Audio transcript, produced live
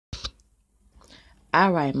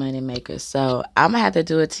All right, money makers. So I'm gonna have to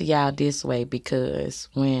do it to y'all this way because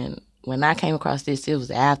when I came across this, it was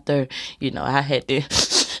after I had to,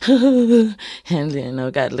 and then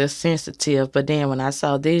got a little sensitive. But then when I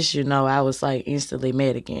saw this, I was like instantly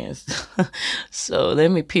mad again. So let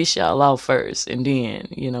me piss y'all off first, and then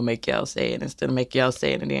make y'all say it instead of make y'all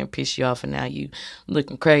say it and then piss you off, and now you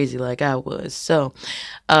looking crazy like I was. So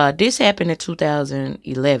this happened in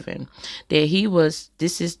 2011. That he was.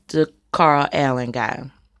 This is the Karl Allen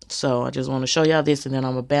guy. So I just want to show y'all this, and then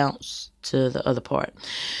I'm gonna bounce to the other part.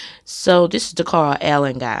 So this is the Karl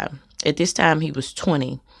Allen guy. At this time, he was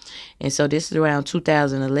 20, and so this is around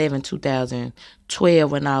 2011,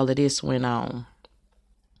 2012 when all of this went on.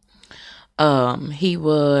 He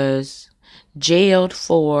was jailed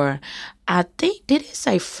for, I think, did it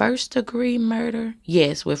say first degree murder?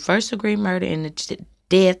 Yes, with first degree murder in the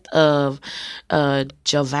death of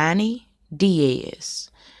Giovanni Diaz.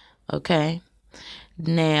 Okay.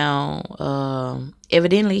 Now,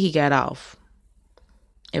 evidently he got off.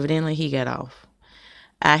 Evidently he got off.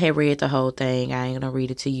 I had read the whole thing. I ain't gonna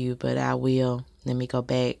read it to you, but I will. Let me go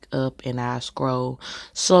back up and I'll scroll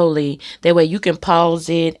slowly. That way you can pause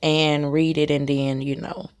it and read it and then,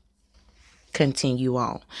 continue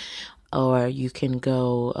on. Or you can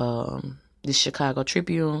go the Chicago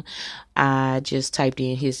Tribune. I just typed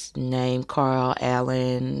in his name, Karl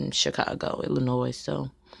Allen, Chicago, Illinois. So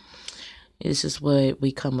this is what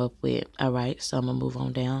we come up with. All right, so I'm gonna move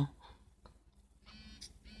on down.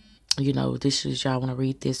 This is y'all want to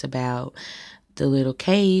read this about the little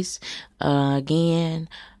case. Again,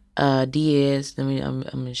 Diaz. I'm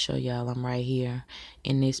gonna show y'all. I'm right here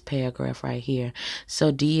in this paragraph right here. So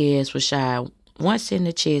Diaz was shot once in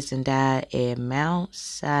the chest and died at Mount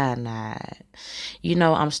Sinai.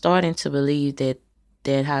 I'm starting to believe that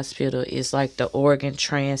hospital is like the organ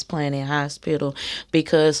transplanting hospital,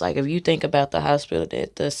 because like if you think about the hospital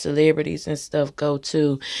that the celebrities and stuff go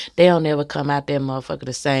to, they don't never come out that motherfucker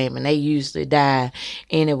the same, and they usually die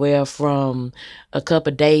anywhere from a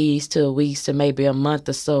couple of days to weeks to maybe a month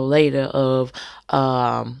or so later of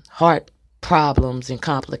heart problems and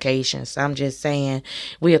complications. I'm just saying,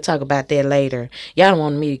 we'll talk about that later. Y'all don't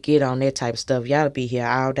want me to get on that type of stuff. Y'all be here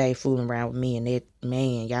all day fooling around with me and that,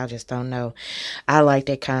 man, y'all just don't know. I like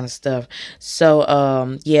that kind of stuff.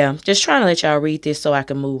 So yeah, just trying to let y'all read this so I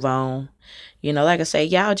can move on. Like I say,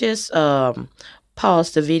 y'all just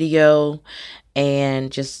pause the video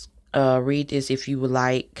and just read this if you would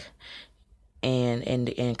like, and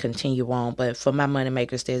continue on. But for my money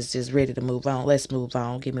makers that's just ready to move on, let's move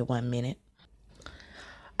on. Give me 1 minute.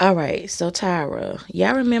 All right, so Tyra,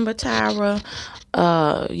 y'all remember Tyra?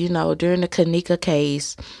 During the Kenneka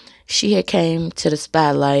case, she had came to the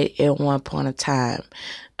spotlight at one point in time,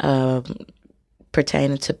 um,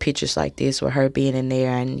 pertaining to pictures like this with her being in there,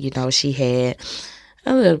 and she had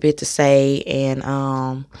a little bit to say, and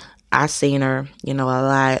I seen her, a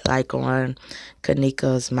lot, like on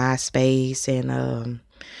Kenneka's MySpace and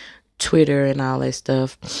Twitter and all that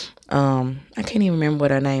stuff. I can't even remember what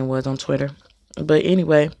her name was on Twitter. But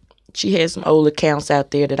anyway, she had some old accounts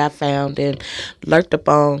out there that I found and lurked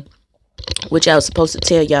upon, which I was supposed to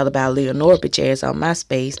tell y'all about Leonore bitch ass on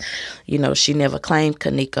MySpace. She never claimed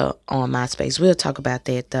Kenneka on MySpace. We'll talk about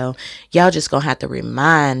that though. Y'all just gonna have to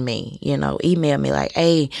remind me, email me like,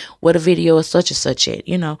 hey, what a video is such and such at,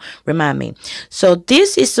 remind me. So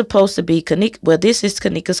this is supposed to be Kenneka. Well, this is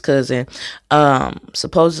Kenneka's cousin,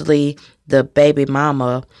 supposedly the baby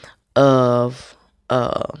mama of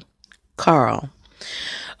Karl.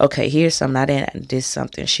 Okay, here's something. I didn't. This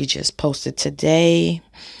something she just posted today.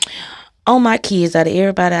 Oh, my kids, out of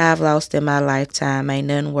everybody I've lost in my lifetime, ain't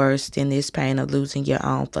nothing worse than this pain of losing your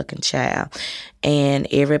own fucking child. And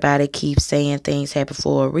everybody keeps saying things happen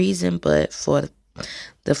for a reason, but for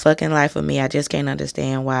the fucking life of me, I just can't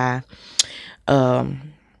understand why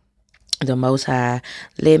the Most High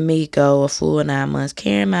let me go a full 9 months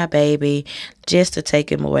carrying my baby just to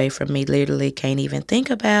take him away from me. Literally can't even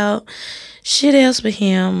think about shit else with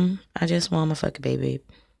him. I just want my fucking baby.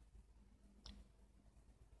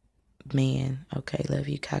 Man, okay, love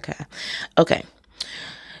you, Kaka. Okay,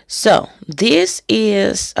 so this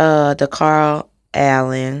is the Karl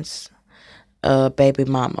Allen's baby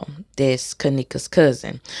mama. That's Kenneka's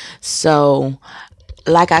cousin. So,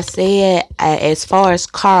 like I said, as far as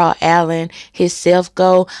Karl Allen himself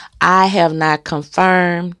go, I have not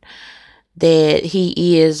confirmed that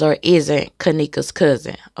he is or isn't Kenneka's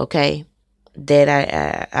cousin. Okay,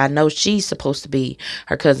 that I know she's supposed to be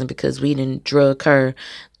her cousin because we didn't drug her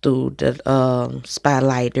through the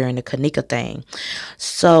spotlight during the Kenneka thing.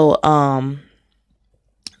 So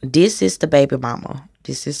this is the baby mama.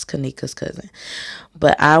 This is Kenneka's cousin.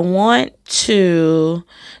 But I want to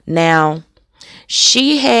now.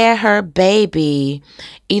 She had her baby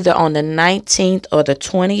either on the 19th or the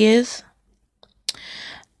 20th,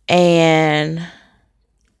 and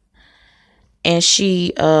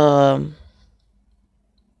she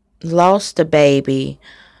lost the baby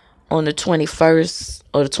on the 21st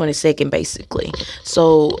or the 22nd, basically.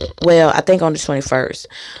 So, well, I think on the 21st.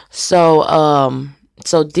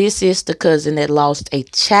 So this is the cousin that lost a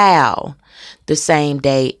child the same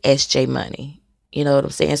day as J Money. You know what I'm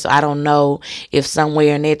saying? So I don't know if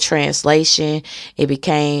somewhere in that translation it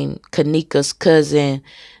became Kenneka's cousin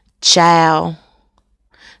child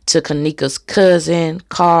to Kenneka's cousin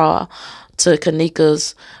Karl to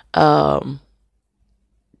Kenneka's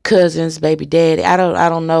cousin's baby daddy. I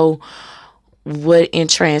don't know what in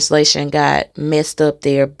translation got messed up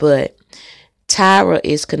there, but Tyra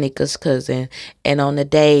is Kenneka's cousin, and on the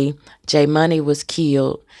day J Money was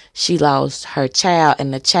killed, she lost her child,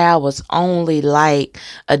 and the child was only like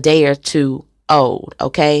a day or two old.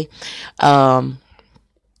 Okay, now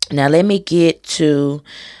let me get to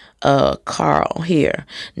Karl here.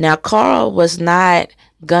 Now Karl was not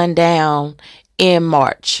gunned down in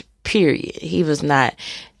March. Period. He was not.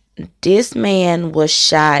 This man was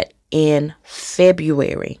shot in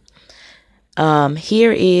February.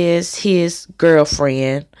 Here is his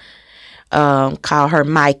girlfriend. Call her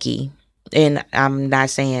Mikey. And I'm not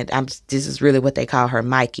saying this is really what they call her,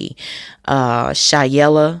 Mikey.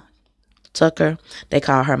 Shayella Tucker. They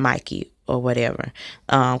call her Mikey or whatever.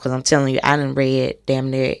 Because I'm telling you, I done read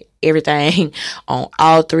damn near everything on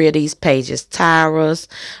all three of these pages. Tyra's,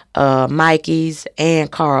 Mikey's, and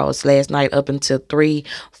Karl's last night up until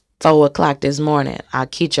 4 o'clock this morning. I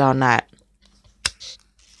kid y'all not.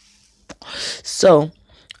 So,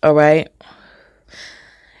 all right.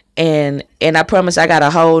 And I promise I got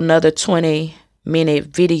a whole nother 20-minute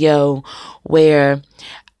video where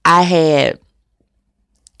I had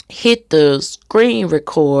hit the screen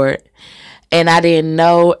record and I didn't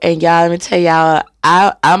know. And y'all, let me tell y'all,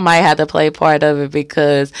 I might have to play part of it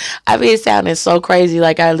because I be sounding so crazy.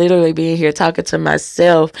 Like I literally be in here talking to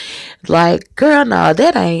myself like, girl, no,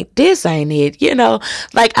 this ain't it. You know,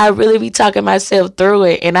 like I really be talking myself through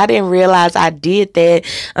it. And I didn't realize I did that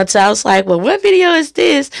until I was like, well, what video is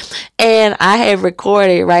this? And I had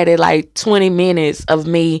recorded right at like 20 minutes of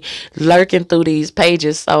me lurking through these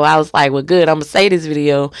pages. So I was like, well, good, I'm going to say this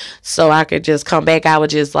video so I could just come back. I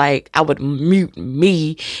would mute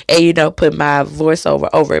me and, you know, put my voice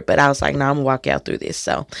over it, but I was like, no, I'm gonna walk out through this.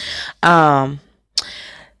 So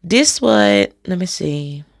this what, let me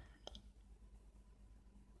see.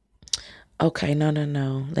 Okay, no,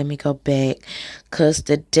 let me go back, because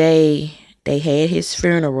the day they had his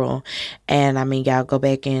funeral, and I mean, y'all go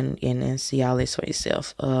back and see all this for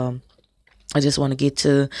yourself. I just want to get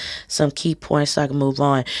to some key points so I can move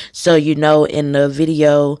on. So, you know, in the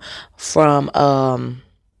video from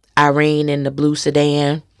Irene in the blue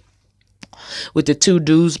sedan with the two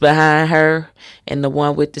dudes behind her and the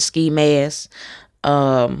one with the ski mask,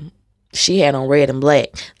 she had on red and black.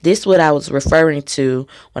 This is what I was referring to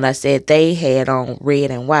when I said they had on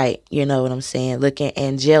red and white. You know what I'm saying? Looking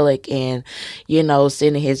angelic and, you know,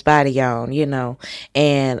 sending his body on, you know.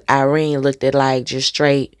 And Irene looked at like just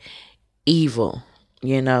straight evil,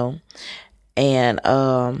 you know. And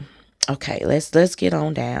okay, let's get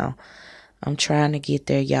on down. I'm trying to get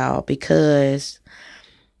there, y'all, because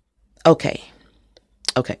okay.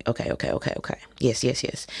 Yes.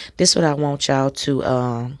 This is what I want y'all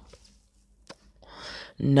to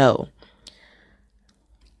know.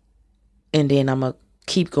 And then I'm going to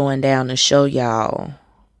keep going down and show y'all,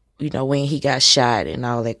 you know, when he got shot and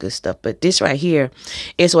all that good stuff. But this right here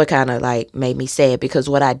is what kind of like made me sad, because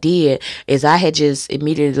what I did is I had just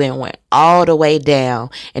immediately went all the way down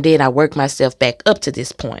and then I worked myself back up to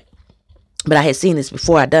this point. But I had seen this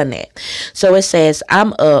before I done that. So it says,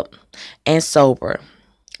 I'm up and sober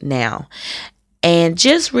now, and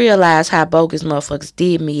just realize how bogus motherfuckers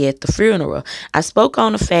did me at the funeral. I spoke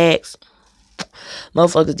on the facts.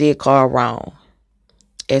 Motherfuckers did Karl wrong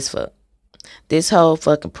as fuck. This whole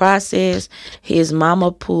fucking process, his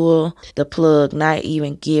mama pulled the plug, not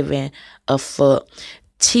even giving a fuck.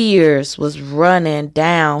 Tears was running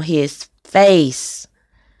down his face.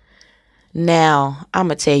 Now, I'm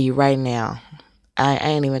gonna tell you right now, I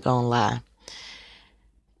ain't even gonna lie.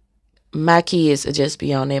 My kids would just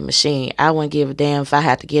be on that machine. I wouldn't give a damn if I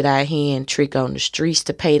had to get out here and trick on the streets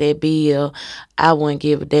to pay that bill. I wouldn't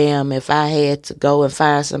give a damn if I had to go and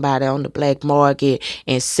find somebody on the black market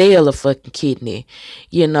and sell a fucking kidney,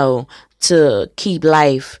 you know, to keep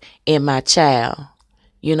life in my child.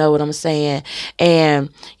 You know what I'm saying? And,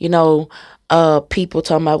 you know, People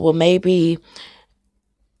talking about, well, maybe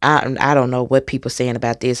I don't know what people saying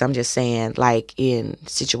about this. I'm just saying, like, in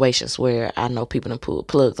situations where I know people done pull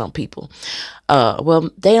plugs on people. Well,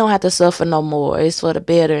 they don't have to suffer no more. It's for the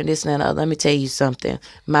better and this and that. Let me tell you something.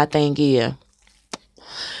 My thing is,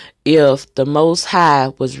 if the Most High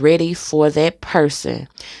was ready for that person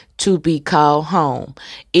to be called home,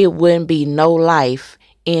 it wouldn't be no life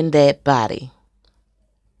in that body.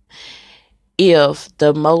 If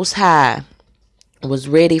the Most High was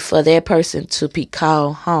ready for that person to be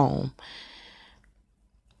called home,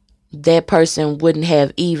 that person wouldn't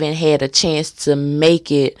have even had a chance to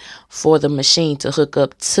make it for the machine to hook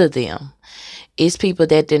up to them. It's people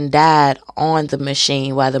that then died on the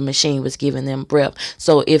machine while the machine was giving them breath.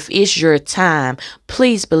 So if it's your time,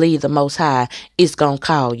 please believe the Most High is going to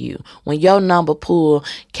call you. When your number pull,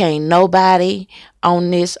 can't nobody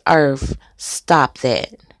on this earth stop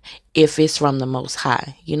that if it's from the Most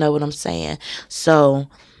High. You know what I'm saying? So,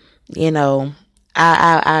 you know,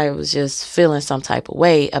 I was just feeling some type of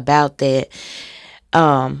way about that.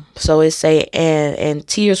 So it say, and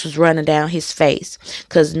tears was running down his face,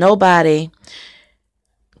 cause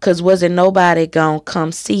wasn't nobody gonna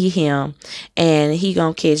come see him, and he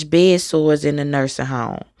gonna catch bed sores in the nursing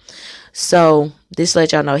home. So this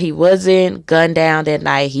let y'all know he wasn't gunned down that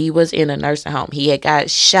night. He was in a nursing home. He had got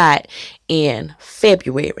shot in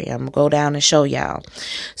February. I'm gonna go down and show y'all.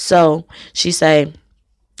 So she say,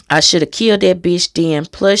 I should have killed that bitch then.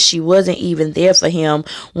 Plus, she wasn't even there for him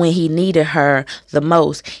when he needed her the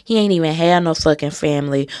most. He ain't even had no fucking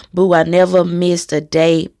family. Boo, I never missed a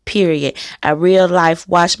day, period. I real life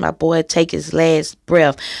watched my boy take his last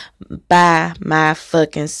breath by my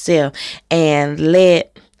fucking self. And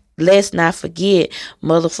let's not forget,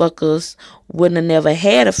 motherfuckers wouldn't have never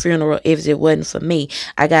had a funeral if it wasn't for me.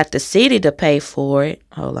 I got the city to pay for it.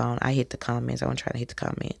 Hold on, I hit the comments. I want to try to hit the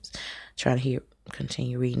comments. Try to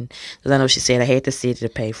continue reading, because I know she said I had the city to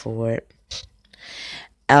pay for it.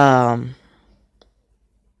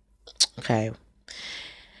 Okay,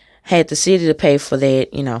 had the city to pay for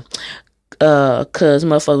that, you know, cause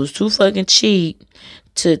motherfucker was too fucking cheap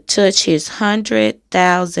to touch his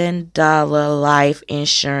 $100,000 life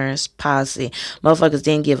insurance policy. Motherfuckers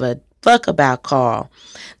didn't give a fuck about Karl.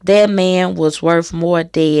 That man was worth more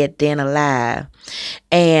dead than alive,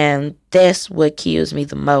 and that's what kills me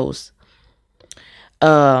the most.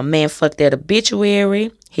 Man fucked that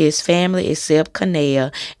obituary, his family except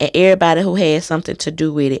Kenneka, and everybody who had something to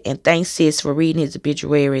do with it. And thanks, sis, for reading his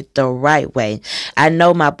obituary the right way. I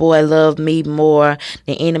know my boy loved me more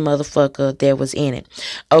than any motherfucker that was in it.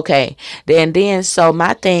 Okay, then so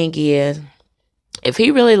my thing is, if he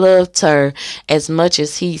really loved her as much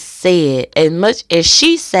as he said, as much as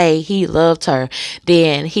she say he loved her,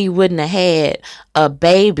 then he wouldn't have had a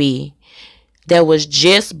baby that was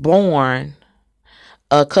just born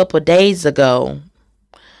a couple days ago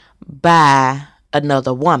by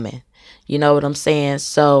another woman. You know what I'm saying?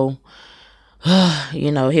 So,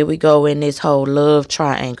 you know, here we go in this whole love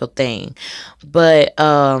triangle thing. But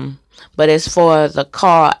as for the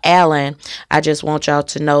Karl Allen, I just want y'all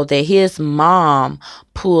to know that his mom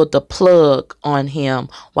pulled the plug on him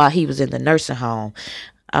while he was in the nursing home.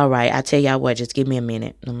 All right, I tell y'all what, just give me a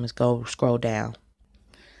minute. I'm just go scroll down.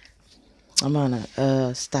 I'm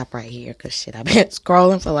gonna stop right here, because shit, I've been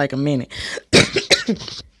scrolling for like a minute.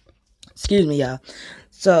 Excuse me, y'all.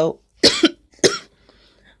 So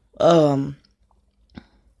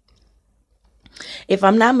if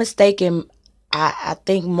I'm not mistaken, I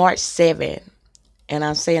think March 7th, and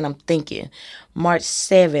I'm thinking March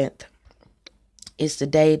 7th is the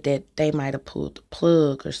day that they might have pulled the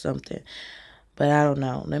plug or something, but I don't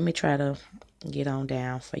know. Let me try to get on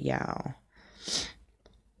down for y'all.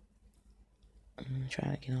 I'm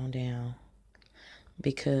trying to get on down,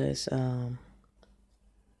 because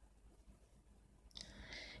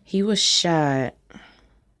he was shot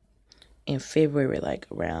in February, like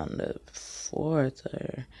around the 4th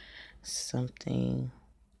or something.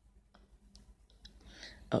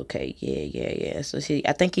 Okay, yeah. So see,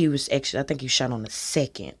 I think he shot on the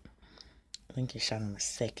 2nd.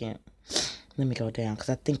 Let me go down, because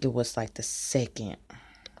I think it was like the 2nd.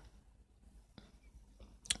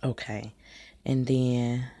 Okay. And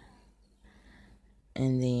then by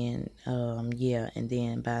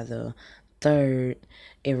the 3rd,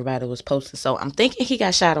 everybody was posted. So I'm thinking he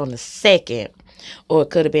got shot on the 2nd, or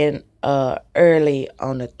it could have been early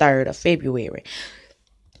on the 3rd of February.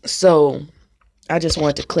 So I just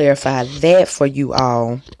wanted to clarify that for you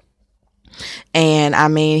all. And I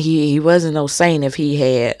mean, he wasn't no saint if he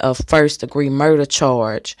had a first degree murder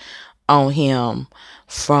charge on him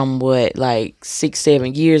from what, like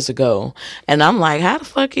 6-7 years ago. And I'm like, how the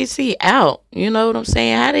fuck is he out? You know what I'm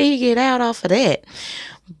saying? How did he get out off of that?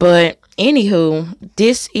 But anywho,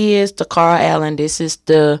 this is the Karl Allen. This is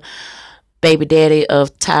the baby daddy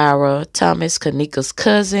of Tyra Thomas, Kenneka's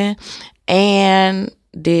cousin. And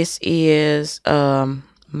this is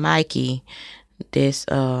Mikey. This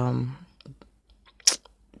the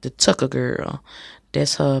Tucker girl.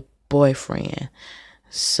 That's her boyfriend.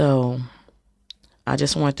 So I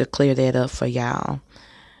just wanted to clear that up for y'all.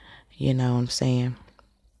 You know what I'm saying?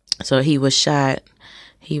 So he was shot.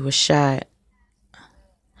 He was shot.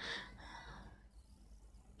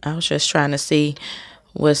 I was just trying to see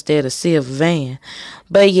what's there to see a van.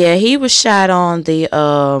 But yeah, he was shot on the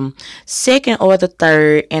 2nd or the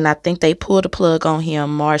 3rd, and I think they pulled the plug on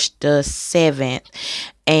him March the 7th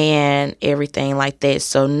and everything like that.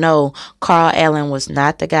 So no, Karl Allen was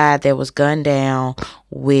not the guy that was gunned down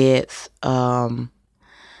with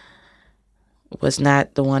was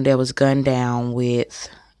not the one that was gunned down with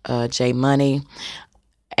J Money.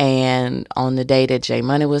 And on the day that J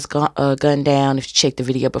Money was gunned down, if you check the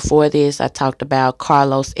video before this, I talked about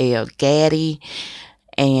Carlos El Gaddy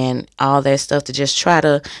and all that stuff to just try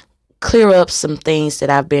to clear up some things that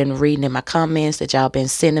I've been reading in my comments that y'all been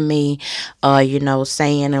sending me, you know,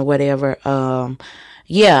 saying or whatever.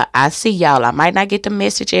 Yeah, I see y'all. I might not get the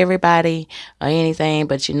message, everybody, or anything,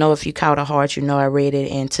 but you know, if you caught a heart, you know, I read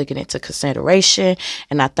it and took it into consideration.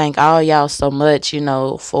 And I thank all y'all so much, you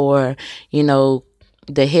know, for, you know,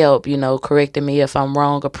 the help, you know, correcting me if I'm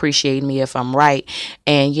wrong, appreciating me if I'm right.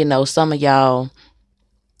 And, you know, some of y'all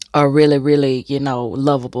are really, really, you know,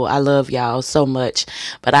 lovable. I love y'all so much.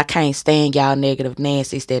 But I can't stand y'all negative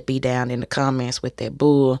Nancy's that be down in the comments with that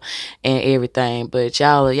bull and everything. But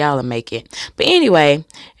y'all will make it. But anyway,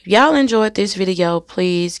 if y'all enjoyed this video,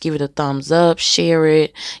 please give it a thumbs up, share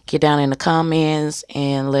it, get down in the comments,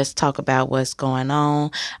 and let's talk about what's going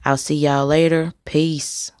on. I'll see y'all later.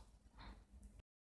 Peace.